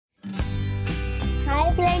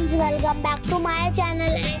Hi friends, welcome back to my channel,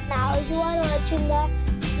 and now you are watching the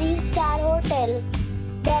 3-star hotel.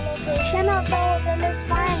 The location of the hotel is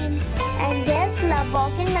fine and guests love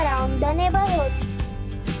walking around the neighborhood.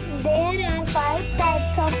 There are 5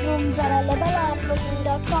 types of rooms available on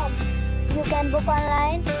booking.com. You can book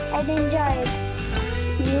online and enjoy it.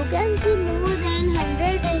 You can see more than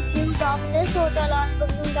 100 reviews of this hotel on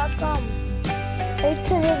booking.com.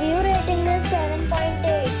 Its review rating is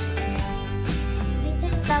 7.8.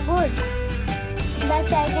 Good. The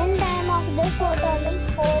check-in time of this hotel is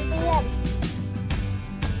 4 p.m.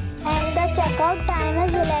 and the checkout time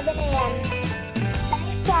is 11 a.m.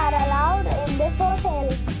 Pets are allowed in this hotel.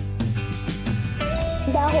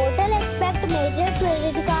 The hotel accepts major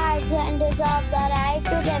credit cards and reserves the right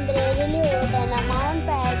to temporarily hold an amount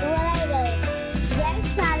prior to arrival.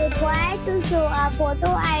 Guests are required to show a photo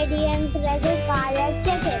ID and credit card at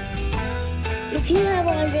check-in. If you have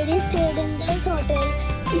already stayed in this hotel,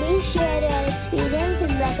 please share your experience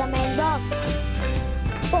in the comment box.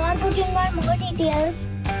 For booking or more details,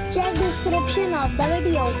 check description of the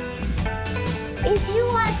video. If you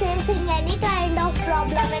are facing any kind of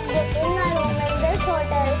problem in booking a room in this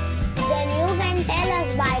hotel, then you can tell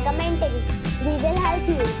us by commenting. We will help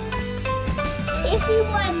you. If you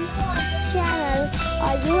are new on this channel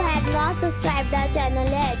or you have not subscribed our channel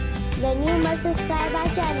yet, then you must subscribe our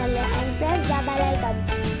channel and press the bell icon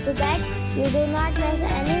so that you do not miss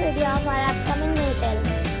any video of our upcoming hotel.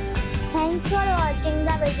 Thanks for watching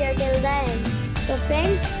the video till the end. So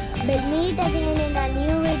friends, we'll meet again in a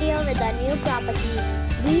new video with a new property.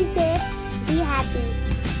 Be safe, be happy.